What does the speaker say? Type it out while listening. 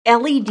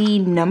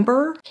LED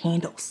number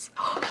candles.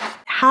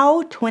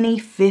 How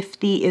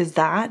 2050 is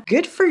that?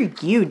 Good for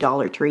you,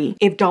 Dollar Tree.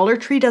 If Dollar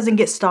Tree doesn't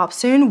get stopped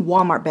soon,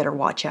 Walmart better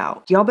watch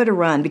out. Y'all better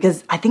run,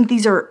 because I think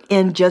these are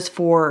in just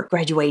for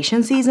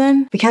graduation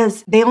season,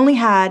 because they only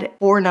had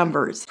 4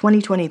 numbers,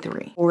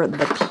 2023, or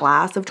the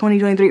class of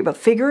 2023, but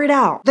figure it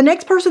out. The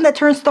next person that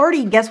turns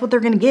 30, guess what they're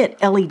gonna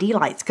get? LED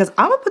lights, because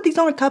I'm gonna put these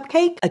on a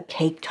cupcake, a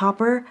cake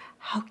topper.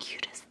 How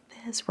cute is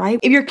this, right?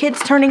 If your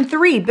kid's turning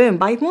 3, boom,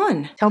 buy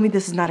 1. Tell me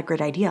this is not a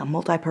great idea.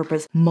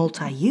 Multi-purpose,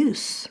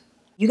 multi-use.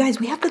 You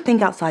guys, we have to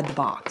think outside the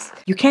box.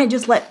 You can't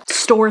just let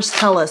stores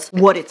tell us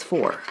what it's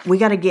for. We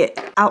gotta get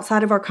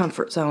outside of our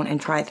comfort zone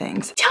and try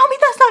things. Tell me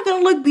that's not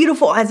gonna look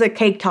beautiful as a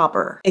cake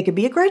topper. It could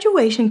be a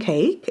graduation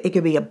cake. It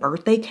could be a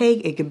birthday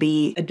cake. It could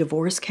be a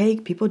divorce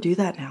cake. People do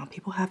that now.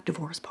 People have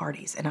divorce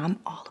parties, and I'm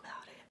all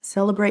about it.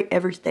 Celebrate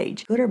every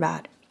stage, good or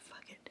bad.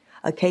 Fuck it.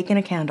 A cake and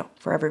a candle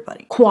for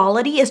everybody.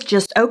 Quality is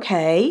just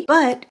okay,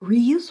 but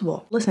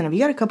reusable. Listen, if you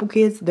got a couple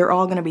kids, they're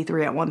all gonna be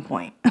 3 at one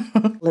point.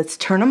 Let's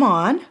turn them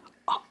on.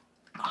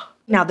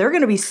 Now they're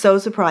gonna be so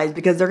surprised,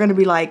 because they're gonna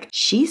be like,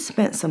 she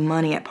spent some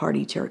money at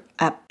Party Tree.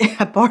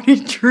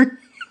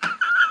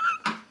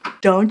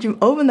 Don't you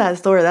open that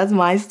store. That's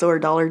my store,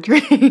 Dollar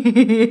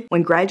Tree.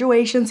 When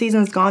graduation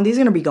season's gone, these are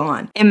gonna be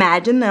gone.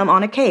 Imagine them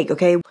on a cake,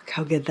 okay? Look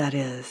how good that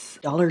is.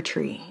 Dollar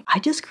Tree. I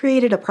just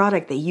created a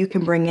product that you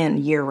can bring in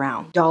year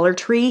round. Dollar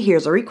Tree,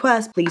 here's a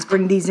request. Please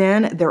bring these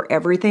in. They're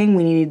everything.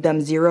 We need them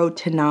 0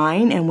 to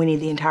 9, and we need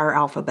the entire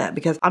alphabet,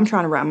 because I'm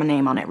trying to write my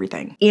name on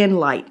everything. In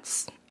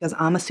lights, because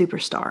I'm a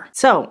superstar.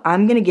 So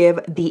I'm gonna give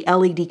the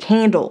LED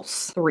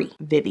candles 3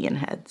 Vivian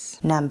heads.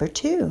 Number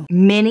 2,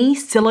 mini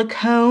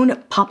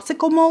silicone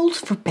popsicle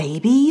molds for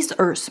babies,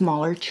 or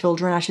smaller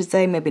children, I should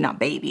say. Maybe not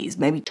babies,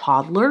 maybe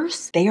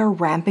toddlers. They are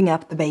ramping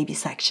up the baby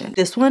section.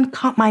 This one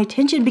caught my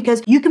attention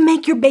because you can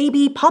make your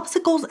baby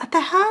popsicles at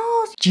the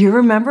house. Do you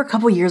remember a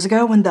couple years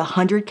ago when the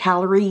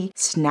 100-calorie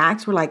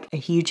snacks were like a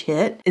huge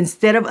hit?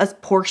 Instead of us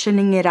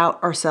portioning it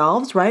out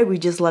ourselves, right? We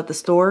just let the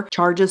store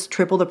charge us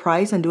triple the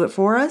price and do it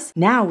for us.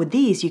 Now with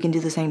these, you can do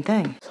the same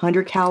thing.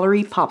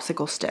 100-calorie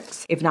popsicle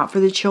sticks. If not for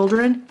the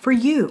children, for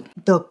you.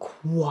 The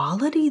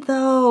quality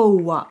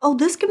though. Oh,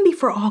 this can be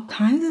for all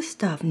kinds of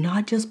stuff,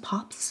 not just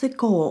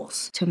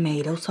popsicles.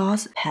 Tomato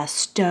sauce,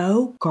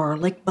 pesto,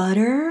 garlic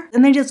butter.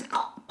 And they just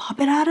pop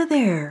it out of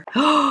there.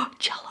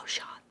 Jello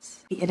shots.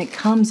 And it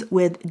comes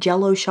with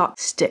Jello shot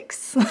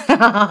sticks.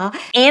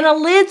 And a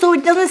lid so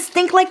it doesn't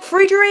stink like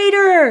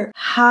refrigerator.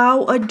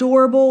 How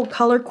adorable.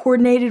 Color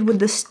coordinated with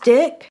the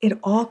stick. It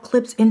all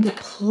clips into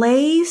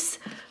place.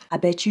 I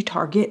bet you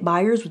Target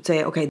buyers would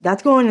say, okay,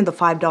 that's going in the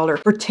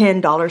 $5 for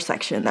 $10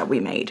 section that we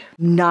made.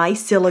 Nice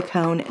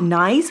silicone,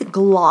 nice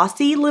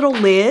glossy little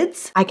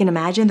lids. I can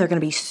imagine they're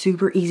gonna be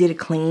super easy to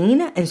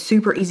clean and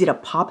super easy to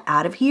pop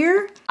out of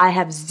here. I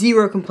have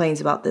 0 complaints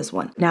about this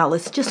one. Now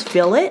let's just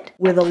fill it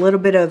with a little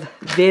bit of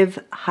Viv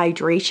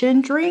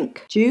hydration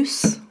drink,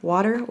 juice,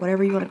 water,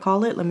 whatever you wanna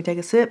call it. Let me take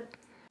a sip.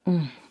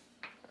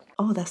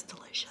 Oh, that's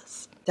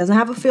delicious. Doesn't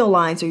have a fill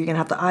line, so you're gonna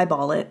have to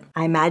eyeball it.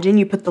 I imagine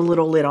you put the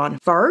little lid on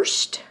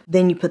first,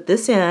 then you put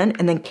this in,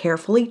 and then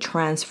carefully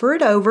transfer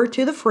it over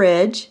to the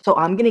fridge. So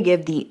I'm gonna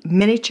give the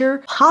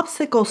miniature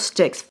popsicle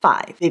sticks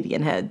 5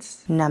 Vivian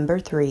heads. Number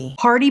 3,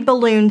 party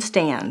balloon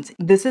stands.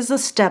 This is a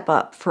step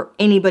up for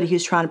anybody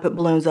who's trying to put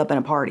balloons up in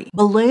a party.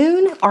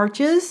 Balloon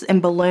arches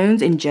and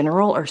balloons in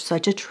general are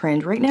such a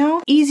trend right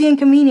now. Easy and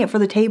convenient for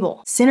the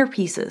table.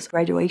 Centerpieces.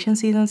 Graduation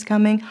season's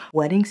coming,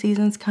 wedding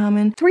season's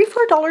coming. 3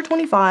 for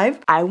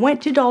 $1.25. I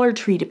went to Dollar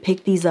Tree to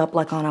pick these up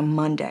like on a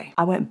Monday.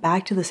 I went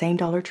back to the same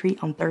Dollar Tree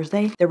on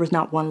Thursday. There was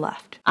not one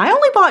left. I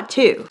only bought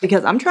 2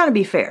 because I'm trying to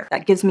be fair.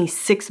 That gives me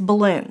 6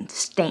 balloon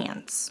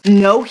stands.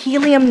 No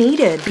helium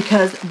needed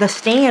because the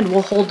stand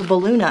will hold the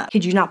balloon up.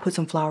 Could you not put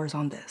some flowers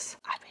on this?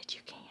 I bet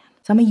you can.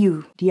 Some of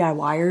you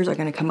DIYers are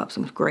gonna come up with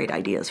some great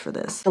ideas for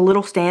this. The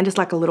little stand is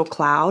like a little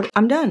cloud.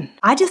 I'm done.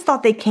 I just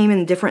thought they came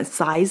in different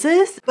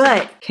sizes,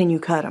 but can you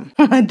cut them?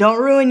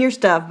 Don't ruin your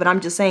stuff, but I'm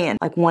just saying,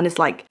 like one is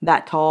like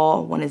that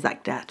tall, one is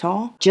like that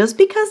tall. Just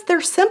because they're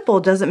simple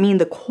doesn't mean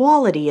the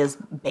quality is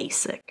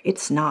basic.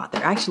 It's not.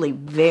 They're actually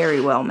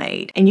very well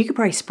made. And you could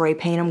probably spray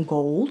paint them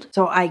gold.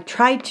 So I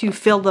tried to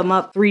fill them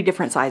up 3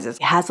 different sizes.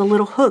 It has a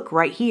little hook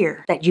right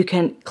here that you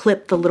can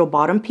clip the little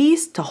bottom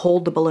piece to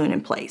hold the balloon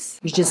in place.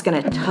 You're just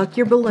gonna tuck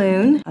your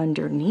balloon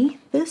underneath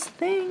this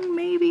thing,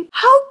 maybe.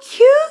 How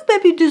cute!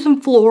 Maybe do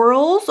some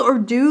florals or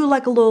do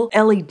like a little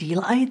LED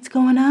lights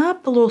going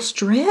up, the little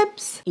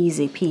strips.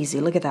 Easy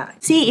peasy, look at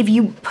that. See, if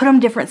you put them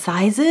different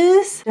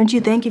sizes, don't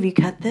you think if you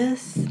cut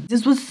this?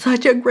 This was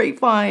such a great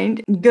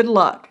find. Good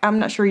luck. I'm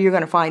not sure you're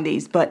gonna find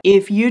these, but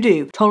if you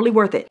do, totally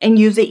worth it. And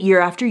use it year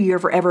after year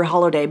for every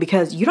holiday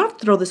because you don't have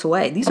to throw this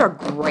away. These are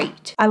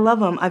great. I love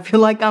them. I feel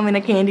like I'm in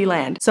a candy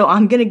land. So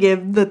I'm gonna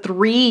give the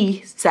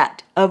 3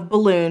 set of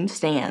balloon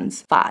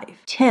stands 5.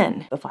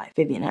 10 of 5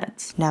 Vivian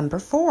heads. Number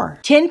 4,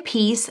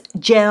 10-piece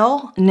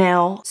gel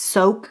nail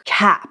soak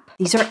cap.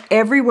 These are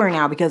everywhere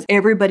now because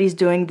everybody's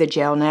doing the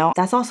gel nail.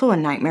 That's also a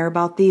nightmare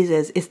about these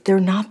is they're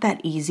not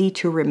that easy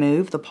to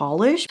remove the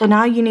polish. So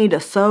now you need to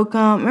soak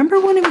them. Remember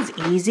when it was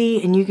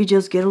easy and you could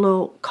just get a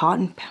little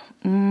cotton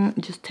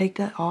just take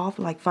that off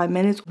like 5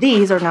 minutes.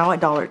 These are now at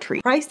Dollar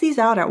Tree. Price these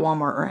out at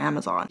Walmart or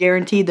Amazon.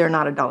 Guaranteed they're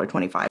not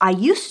 $1.25. I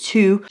used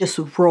to just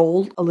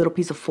roll a little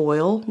piece of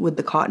foil with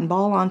the cotton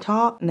ball on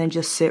top and then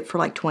just sit for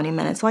like 20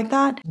 minutes like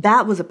that.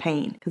 That was a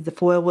pain because the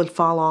foil would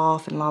fall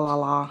off and la la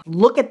la.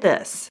 Look at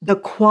this. The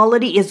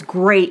quality is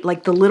great.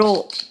 Like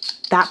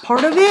that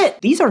part of it,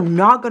 these are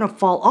not gonna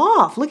fall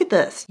off. Look at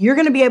this. You're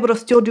gonna be able to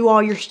still do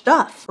all your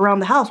stuff around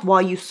the house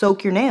while you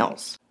soak your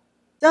nails.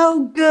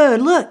 So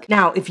good, look.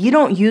 Now, if you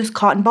don't use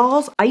cotton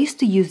balls, I used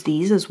to use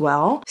these as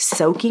well.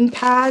 Soaking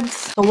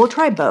pads. So we'll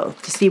try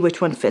both to see which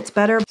one fits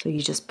better. So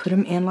you just put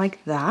them in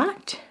like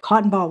that.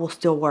 Cotton ball will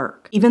still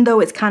work. Even though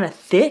it's kind of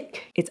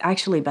thick, it's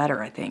actually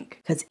better, I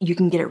think, because you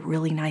can get it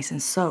really nice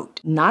and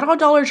soaked. Not all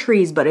Dollar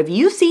Trees, but if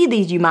you see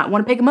these, you might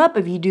want to pick them up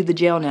if you do the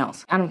gel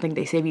nails. I don't think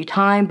they save you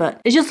time, but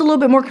it's just a little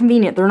bit more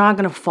convenient. They're not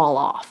gonna fall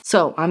off.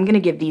 So I'm gonna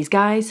give these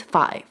guys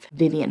 5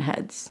 Vivian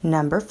heads.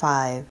 Number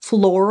 5.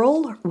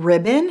 Floral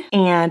ribbon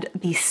and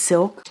these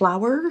silk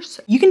flowers.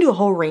 You can do a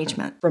whole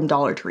arrangement from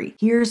Dollar Tree.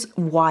 Here's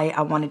why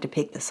I wanted to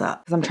pick this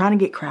up, because I'm trying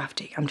to get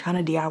crafty. I'm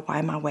trying to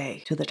DIY my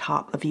way to the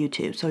top of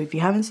YouTube. So if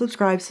you haven't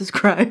subscribed,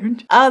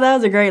 subscribe. Oh, that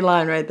was a great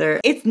line right there.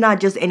 It's not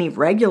just any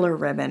regular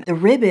ribbon. The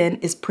ribbon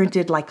is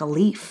printed like a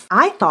leaf.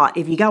 I thought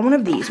if you got one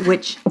of these,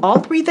 which all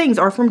 3 things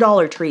are from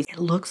Dollar Tree, it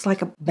looks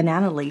like a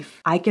banana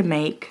leaf. I can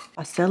make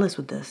a pasteles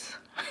with this.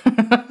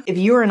 If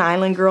you're an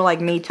island girl like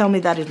me, tell me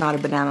that is not a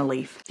banana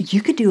leaf.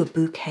 You could do a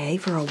bouquet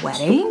for a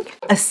wedding,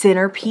 a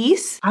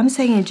centerpiece. I'm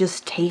saying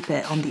just tape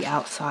it on the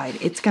outside.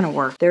 It's gonna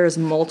work. There's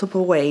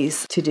multiple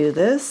ways to do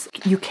this.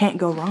 You can't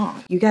go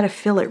wrong. You gotta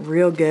fill it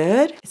real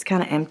good. It's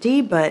kind of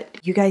empty, but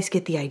you guys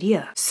get the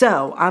idea.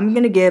 So I'm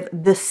gonna give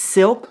the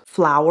silk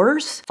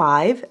flowers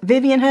 5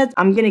 Vivian heads.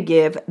 I'm gonna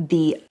give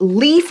the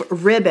leaf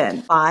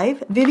ribbon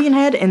 5 Vivian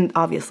head, and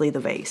obviously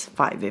the vase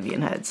 5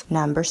 Vivian heads.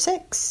 Number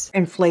 6.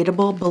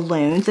 Inflatable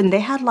balloons, and they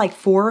had like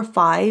 4 or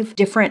 5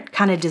 different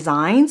kind of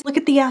designs. Look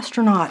at the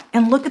astronaut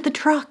and look at the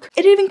truck.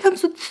 It even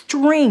comes with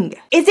string.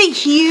 Is it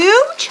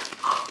huge?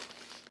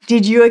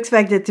 Did you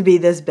expect it to be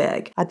this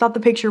big? I thought the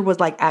picture was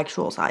like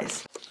actual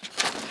size.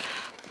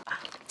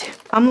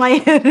 I'm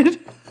like,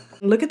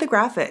 look at the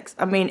graphics.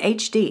 I mean,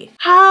 HD.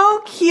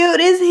 How cute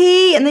is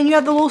he? And then you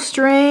have the little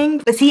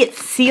string. But see, it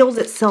seals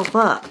itself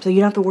up, so you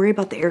don't have to worry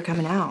about the air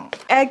coming out.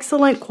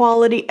 Excellent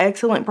quality,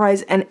 excellent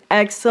price, and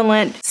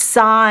excellent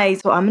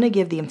size. So I'm gonna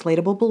give the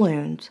inflatable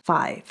balloons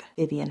 5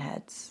 Vivian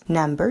heads.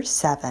 Number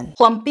 7.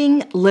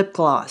 Plumping lip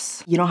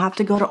gloss. You don't have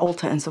to go to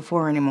Ulta and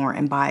Sephora anymore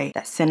and buy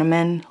that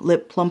cinnamon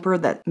lip plumper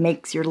that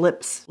makes your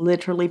lips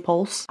literally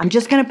pulse. I'm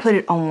just gonna put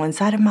it on one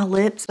side of my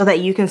lips so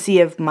that you can see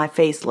if my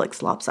face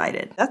looks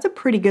lopsided. That's a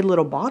pretty good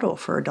little bottle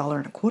for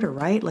 $1.25,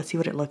 right? Let's see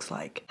what it looks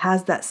like.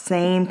 Has that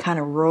same kind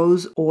of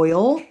rose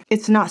oil.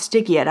 It's not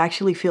sticky. It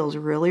actually feels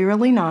really,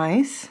 really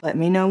nice. Let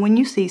me know when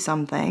you see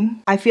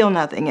something. I feel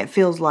nothing. It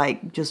feels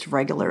like just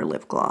regular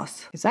lip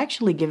gloss. It's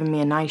actually giving me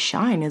a nice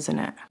shine, isn't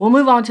it? We'll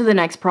move on to the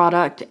next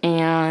product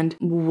and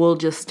we'll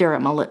just stare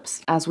at my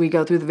lips as we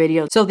go through the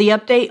video. So the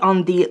update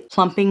on the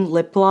plumping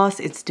lip gloss,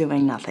 it's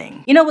doing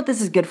nothing. You know what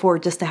this is good for?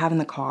 Just to have in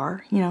the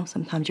car. You know,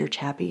 sometimes you're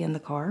chappy in the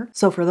car.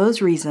 So for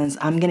those reasons,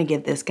 I'm gonna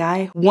give this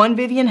guy 1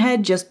 Vivian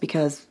head just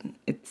because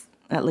it's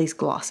at least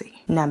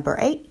glossy. Number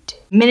 8.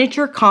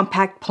 Miniature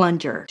compact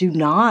plunger. Do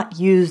not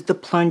use the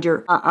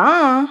plunger.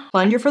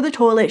 Plunger for the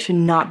toilet should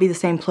not be the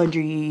same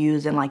plunger you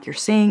use in like your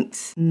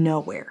sinks.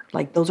 Nowhere.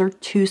 Like those are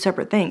 2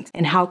 separate things.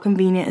 And how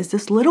convenient is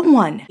this little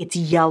one? It's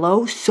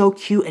yellow, so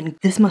cute. And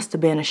this must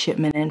have been a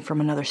shipment in from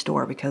another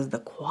store because the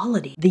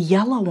quality. The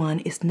yellow one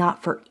is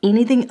not for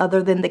anything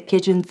other than the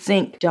kitchen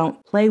sink.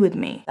 Don't play with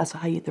me. That's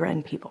how you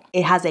threaten people.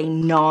 It has a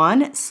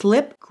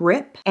non-slip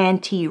grip,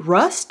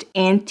 anti-rust,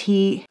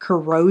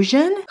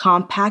 anti-corrosion,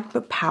 compact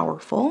but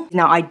powerful.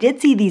 Now, I did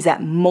see these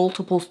at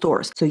multiple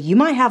stores, so you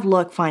might have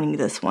luck finding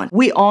this one.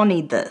 We all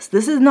need this.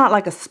 This is not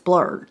like a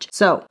splurge.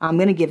 So I'm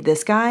gonna give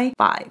this guy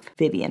 5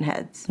 Vivian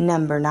heads.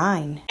 Number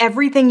 9.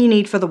 Everything you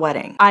need for the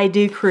wedding. I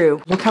do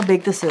crew. Look how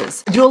big this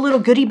is. Do a little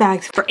goodie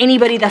bags for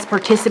anybody that's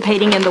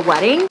participating in the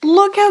wedding.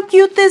 Look how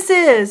cute this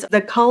is.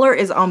 The color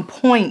is on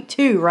point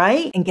too,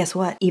 right? And guess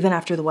what? Even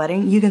after the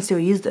wedding, you can still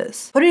use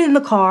this. Put it in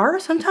the car.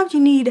 Sometimes you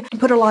need to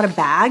put a lot of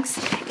bags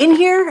in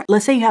here.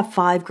 Let's say you have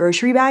 5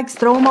 grocery bags,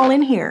 throw them all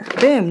in here.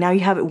 Boom, now you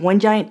have it one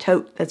giant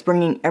tote that's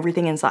bringing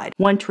everything inside.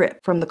 One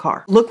trip from the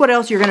car. Look what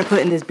else you're gonna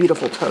put in this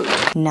beautiful tote.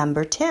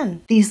 Number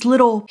 10. These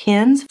little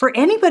pins for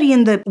anybody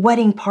in the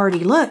wedding party.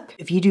 Look,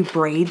 if you do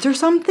braids or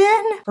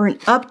something, or an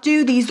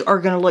updo, these are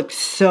gonna look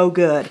so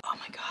good. Oh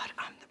my God,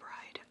 I'm the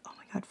bride. Oh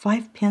my God,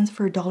 5 pins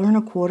for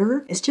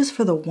 $1.25. It's just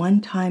for the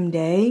one-time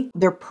day.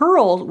 They're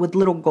pearled with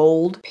little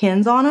gold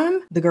pins on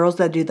them. The girls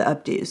that do the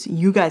updos,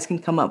 you guys can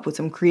come up with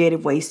some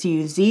creative ways to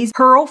use these.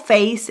 Pearl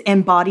face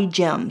and body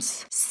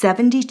gems.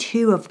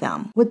 72 of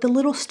them with the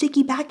little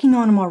sticky backing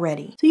on them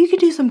already. So you could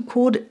do some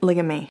cool, look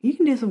at me. You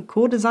can do some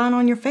cool design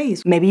on your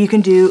face. Maybe you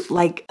can do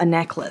like a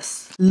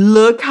necklace.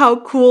 Look how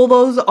cool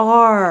those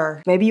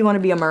are. Maybe you want to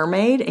be a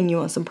mermaid and you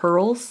want some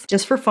pearls.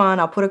 Just for fun,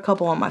 I'll put a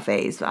couple on my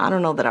face. I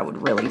don't know that I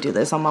would really do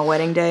this on my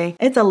wedding day.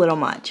 It's a little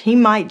much. He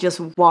might just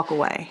walk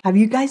away. Have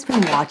you guys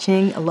been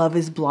watching Love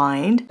is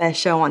Blind? That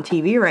show on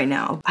TV right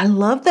now. I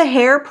love the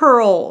hair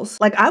pearls.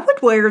 Like I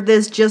would wear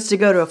this just to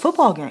go to a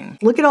football game.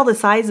 Look at all the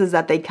sizes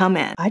that they come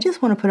in. I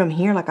just want to put them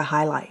here like a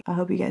highlight. I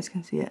hope you guys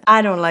can see it.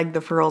 I don't like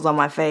the pearls on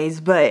my face,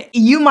 but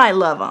you might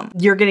love them.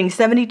 You're getting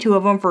 72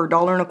 of them for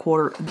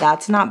 $1.25.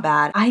 That's not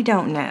bad. I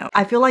don't know.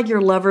 I feel like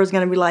your lover is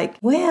going to be like,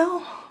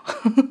 well,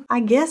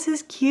 I guess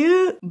it's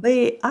cute,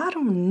 but I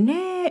don't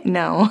know.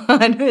 No,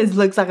 I know it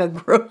looks like a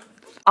gross.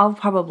 I'll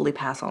probably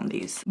pass on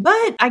these.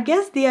 But I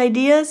guess the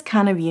idea is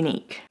kind of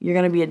unique. You're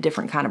gonna be a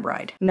different kind of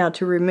bride. Now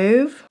to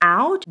remove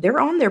out, they're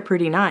on there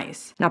pretty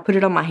nice. Now put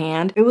it on my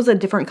hand. It was a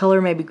different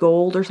color, maybe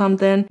gold or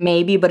something.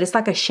 Maybe, but it's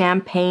like a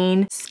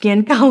champagne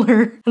skin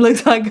color. It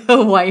looks like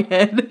a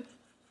whitehead.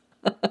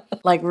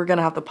 Like we're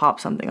gonna have to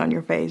pop something on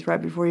your face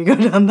right before you go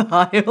down the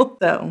aisle.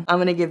 So I'm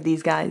gonna give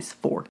these guys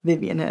 4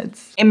 Vivian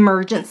heads.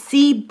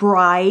 Emergency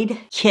bride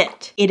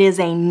kit. It is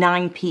a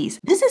 9-piece.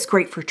 This is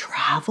great for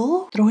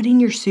travel. Throw it in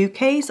your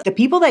suitcase. The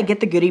people that get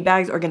the goodie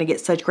bags are gonna get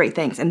such great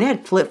things. And they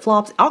had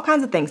flip-flops, all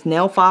kinds of things,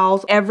 nail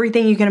files,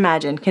 everything you can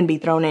imagine can be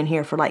thrown in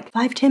here for like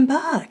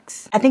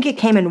 $5–10. I think it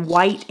came in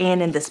white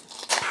and in this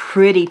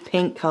pretty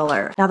pink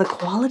color. Now the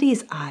quality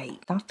is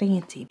not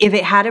fancy. If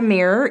it had a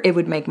mirror, it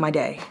would make my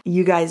day.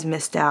 You guys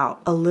missed out.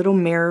 A little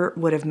mirror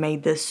would have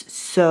made this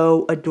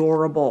so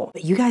adorable.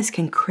 But you guys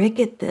can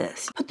Cricut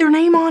this. Put their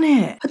name on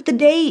it. Put the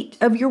date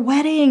of your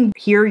wedding.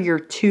 Here are your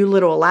 2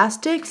 little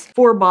elastics,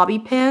 4 bobby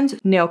pins,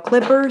 nail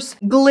clippers,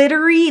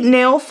 glittery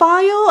nail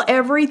file,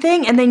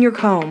 everything, and then your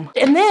comb.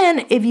 And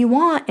then if you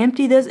want,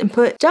 empty this and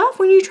put stuff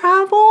when you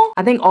travel.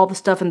 I think all the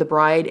stuff in the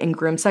bride and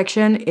groom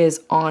section is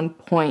on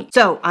point.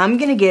 So I'm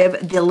gonna give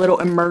the little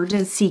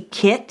emergency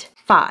kit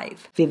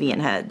 5 Vivian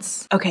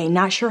heads. Okay,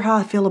 not sure how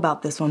I feel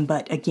about this one,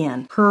 but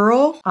again,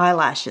 pearl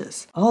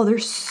eyelashes. Oh, they're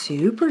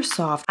super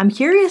soft. I'm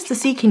curious to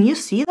see, can you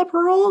see the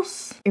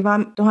pearls if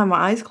I don't have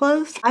my eyes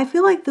closed? I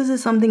feel like this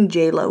is something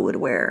J-Lo would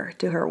wear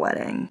to her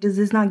wedding. Does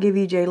this not give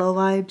you J-Lo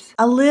vibes?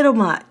 A little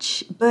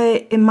much,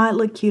 but it might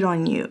look cute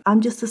on you.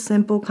 I'm just a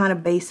simple kind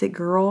of basic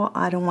girl.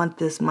 I don't want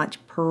this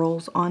much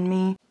pearls on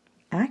me.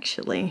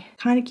 Actually,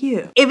 kind of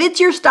cute. If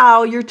it's your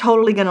style, you're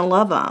totally gonna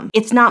love them.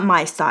 It's not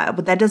my style,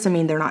 but that doesn't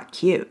mean they're not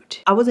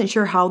cute. I wasn't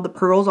sure how the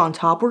pearls on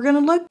top were gonna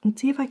look. Let's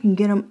see if I can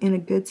get them in a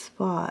good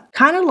spot.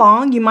 Kind of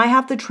long, you might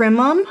have to trim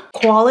them.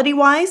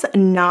 Quality-wise,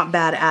 not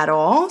bad at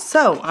all.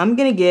 So I'm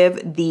gonna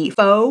give the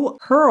faux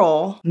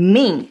pearl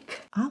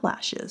mink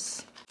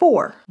eyelashes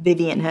 4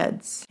 Vivian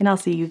heads. And I'll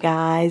see you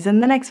guys in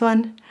the next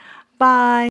one. Bye.